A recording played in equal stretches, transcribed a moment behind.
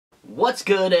What's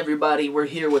good, everybody? We're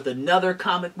here with another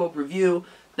comic book review.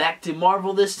 Back to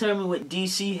Marvel this time. We went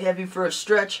DC heavy for a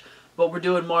stretch, but we're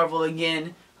doing Marvel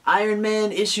again. Iron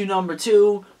Man issue number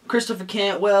 2, Christopher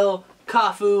Cantwell,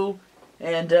 CAFU,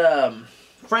 and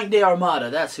Frank De Armada,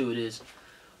 that's who it is,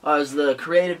 as the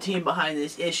creative team behind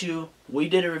this issue. We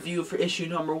did a review for issue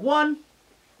number 1.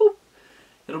 Boop.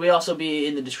 It'll also be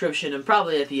in the description and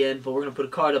probably at the end, but we're going to put a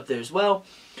card up there as well.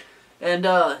 And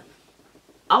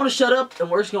I'm going to shut up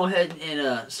and we're just going to go ahead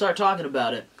and start talking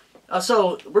about it.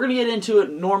 So, we're going to get into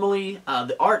it normally.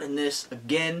 The art in this,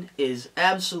 again, is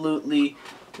absolutely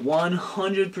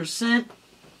 100%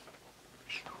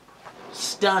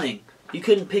 stunning. You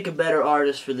couldn't pick a better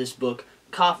artist for this book.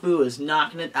 CAFU is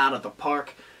knocking it out of the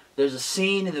park. There's a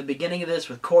scene in the beginning of this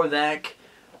with Korvac.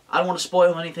 I don't want to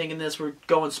spoil anything in this. We're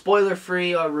going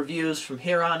spoiler-free, our reviews from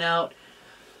here on out.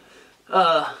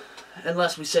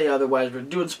 Unless we say otherwise. We're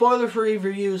doing spoiler-free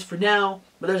reviews for now.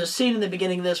 But there's a scene in the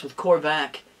beginning of this with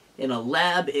Korvac in a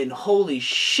lab, and holy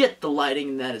shit, the lighting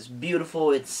in that is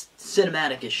beautiful. It's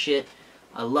cinematic as shit.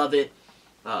 I love it.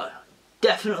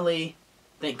 Definitely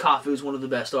think CAFU is one of the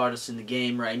best artists in the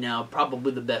game right now.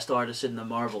 Probably the best artist in the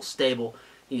Marvel stable.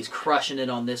 He's crushing it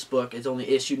on this book. It's only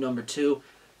issue number 2,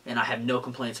 and I have no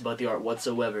complaints about the art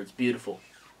whatsoever. It's beautiful.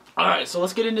 Alright, so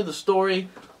let's get into the story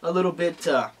a little bit.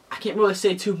 I can't really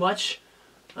say too much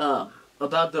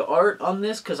about the art on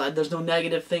this because there's no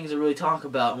negative things to really talk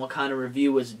about. And what kind of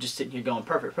review is it just sitting here going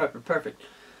perfect, perfect, perfect.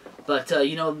 But,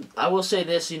 you know, I will say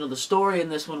this, you know, the story in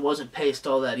this one wasn't paced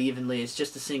all that evenly. It's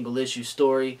just a single issue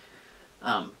story.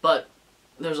 But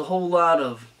there's a whole lot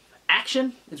of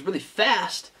action. It's really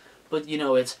fast, but, you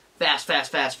know, it's fast,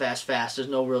 fast, fast, fast, fast. There's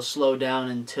no real slowdown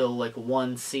until, like,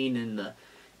 one scene in the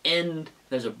end.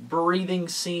 There's a breathing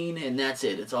scene, and that's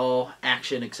it. It's all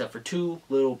action except for 2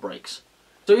 little breaks.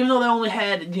 So even though they only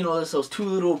had, you know, those 2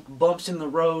 little bumps in the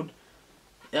road,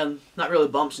 not really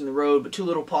bumps in the road, but 2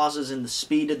 little pauses in the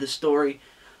speed of the story,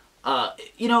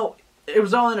 you know, it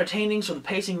was all entertaining, so the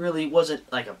pacing really wasn't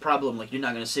like a problem. Like, you're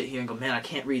not going to sit here and go, man, I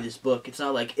can't read this book. It's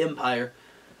not like Empire,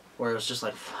 where it's just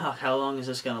like, fuck, how long is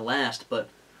this going to last? But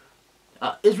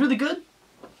it's really good,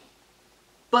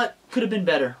 but could have been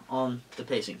better on the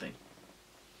pacing thing.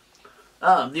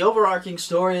 The overarching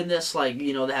story in this, like,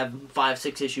 you know, they have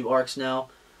 5-6 issue arcs now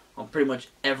on pretty much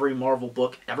every Marvel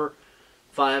book ever.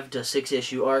 5 to 6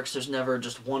 issue arcs. There's never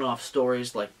just one-off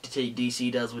stories like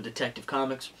DC does with Detective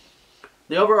Comics.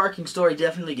 The overarching story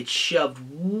definitely gets shoved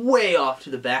way off to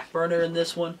the back burner in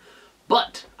this one,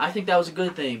 but I think that was a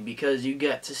good thing because you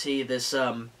get to see this,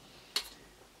 I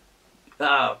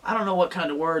don't know what kind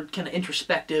of word, kind of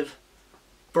introspective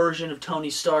version of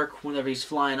Tony Stark whenever he's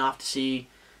flying off to see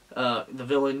the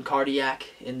villain, Cardiac,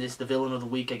 in this, the villain of the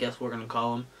week, I guess we're going to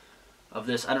call him, of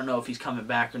this. I don't know if he's coming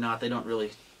back or not. They don't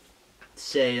really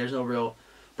say. There's no real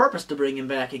purpose to bring him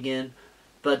back again.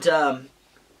 But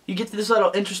you get to this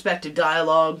little introspective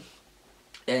dialogue,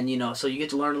 and, you know, so you get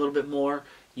to learn a little bit more.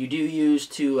 You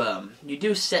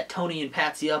do set Tony and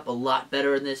Patsy up a lot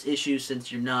better in this issue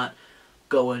since you're not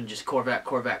going just Korvac,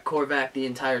 Korvac, Korvac the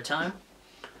entire time,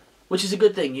 which is a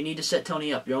good thing. You need to set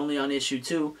Tony up. You're only on issue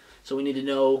 2. So we need to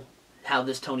know how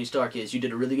this Tony Stark is. You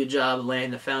did a really good job of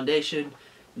laying the foundation.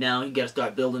 Now you got to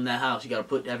start building that house. You got to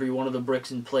put every one of the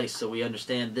bricks in place so we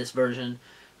understand this version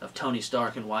of Tony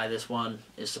Stark and why this one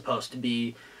is supposed to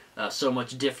be so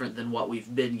much different than what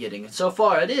we've been getting. And so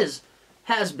far it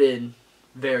has been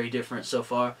very different so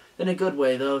far. In a good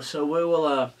way though. So we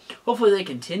will, hopefully they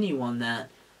continue on that.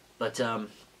 But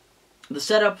the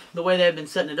setup, the way they've been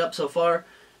setting it up so far,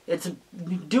 it's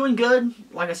doing good.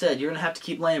 Like I said, you're going to have to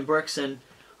keep laying bricks and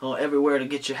everywhere to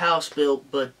get your house built.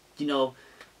 But, you know,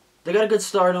 they got a good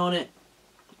start on it.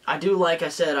 I do, like I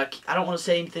said, I don't want to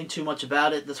say anything too much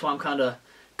about it. That's why I'm kind of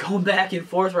going back and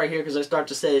forth right here because I start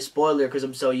to say a spoiler because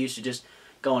I'm so used to just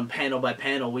going panel by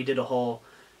panel. We did a whole,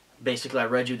 basically I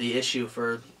read you the issue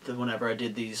for whenever I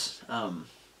did these,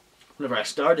 whenever I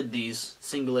started these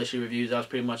single issue reviews, I was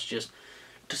pretty much just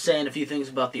saying a few things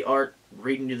about the art,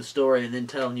 reading you the story, and then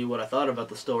telling you what I thought about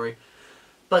the story.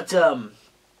 But,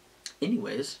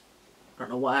 anyways, I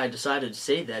don't know why I decided to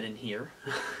say that in here.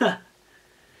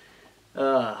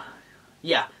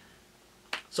 Yeah.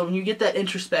 So when you get that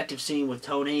introspective scene with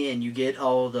Tony, and you get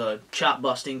all the chop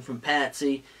busting from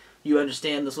Patsy, you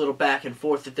understand this little back and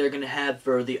forth that they're going to have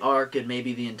for the arc, and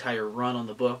maybe the entire run on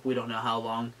the book. We don't know how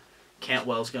long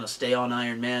Cantwell's going to stay on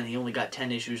Iron Man. He only got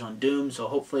 10 issues on Doom, so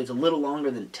hopefully it's a little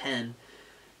longer than 10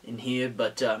 in here.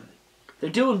 But they're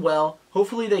doing well.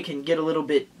 Hopefully they can get a little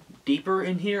bit deeper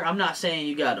in here. I'm not saying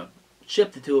you got to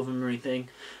ship the 2 of them or anything,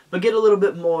 but get a little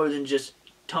bit more than just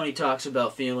Tony talks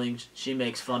about feelings. She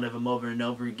makes fun of him over and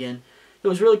over again. it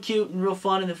was really cute and real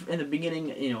fun in the beginning,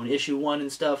 you know, in issue 1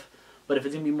 and stuff. But if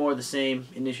it's going to be more of the same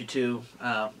in issue 2,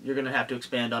 you're going to have to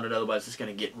expand on it, otherwise it's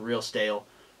going to get real stale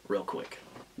real quick.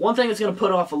 One thing that's going to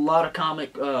put off a lot of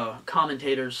comic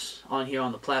commentators on here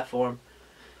on the platform,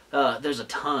 there's a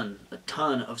ton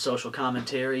of social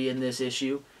commentary in this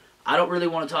issue. I don't really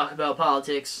want to talk about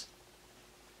politics.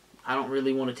 I don't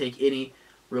really want to take any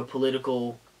real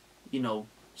political, you know,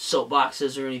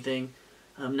 soapboxes or anything.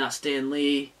 I'm not Stan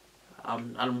Lee.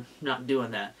 I'm not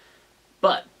doing that.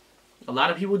 But a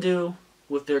lot of people do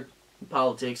with their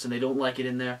politics, and they don't like it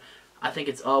in there. I think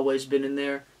it's always been in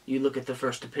there. You look at the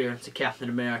first appearance of Captain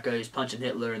America, he's punching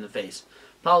Hitler in the face.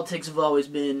 Politics have always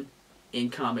been in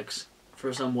comics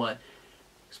for somewhat,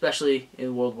 especially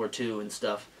in World War II and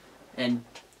stuff. And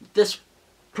this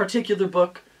particular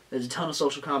book, there's a ton of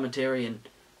social commentary, and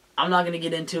I'm not going to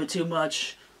get into it too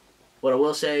much. What I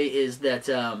will say is that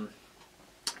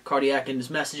Cardiac in his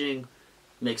messaging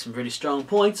makes some pretty strong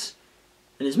points,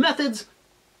 and his methods,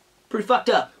 pretty fucked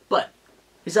up. But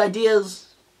his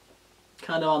ideas,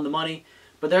 kind of on the money.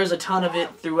 But there's a ton of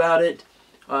it throughout it.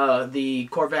 The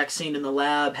Korvac scene in the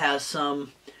lab has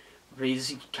some where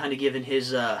he's kind of given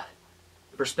his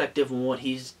perspective on what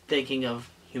he's thinking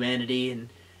of humanity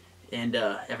and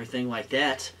everything like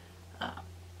that.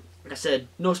 Like I said,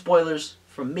 no spoilers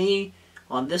from me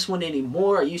on this one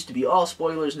anymore. It used to be all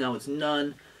spoilers, now it's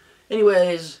none.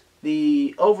 Anyways,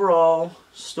 the overall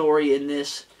story in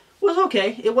this was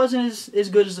okay. It wasn't as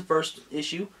good as the first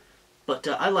issue, but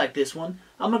I like this one.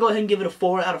 I'm going to go ahead and give it a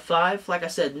 4 out of 5. Like I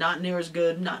said, not near as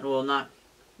good, not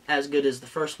as good as the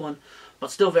first one,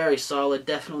 but still very solid.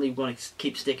 Definitely going to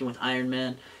keep sticking with Iron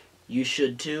Man. You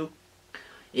should too.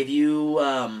 If you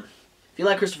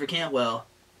like Christopher Cantwell,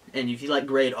 and if you like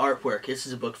great artwork, this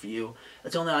is a book for you.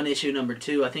 It's only on issue number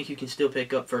 2. I think you can still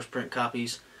pick up first print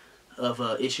copies of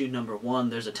issue number 1.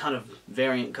 There's a ton of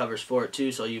variant covers for it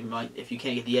too, so you might, if you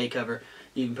can't get the A cover,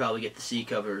 you can probably get the C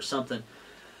cover or something.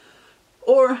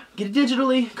 Or get it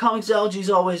digitally. Comixology is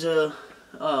always a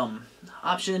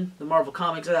option. The Marvel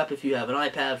Comics app, if you have an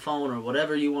iPad, phone, or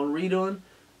whatever you want to read on,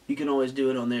 you can always do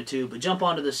it on there too. But jump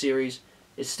onto the series.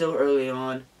 It's still early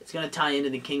on. It's going to tie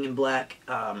into the King in Black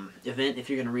event if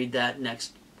you're going to read that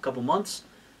next couple months.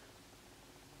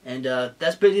 And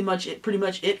that's pretty much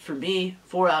it for me.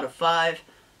 4 out of 5.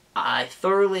 I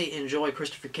thoroughly enjoy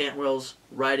Christopher Cantwell's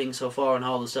writing so far and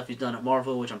all the stuff he's done at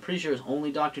Marvel, which I'm pretty sure is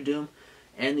only Doctor Doom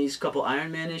and these couple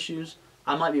Iron Man issues.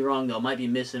 I might be wrong though. I might be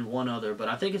missing one other, but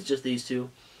I think it's just these two.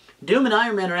 Doom and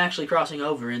Iron Man are actually crossing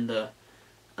over in the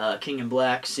King in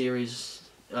Black series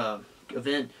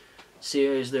event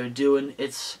series they're doing.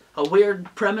 It's a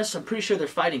weird premise. I'm pretty sure they're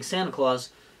fighting Santa Claus.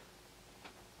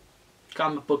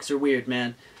 Comic books are weird,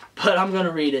 man. But I'm going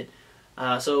to read it.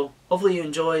 So hopefully you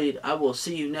enjoyed. I will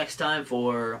see you next time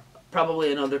for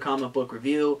probably another comic book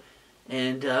review.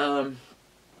 And go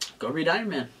read Iron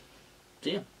Man.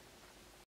 See ya.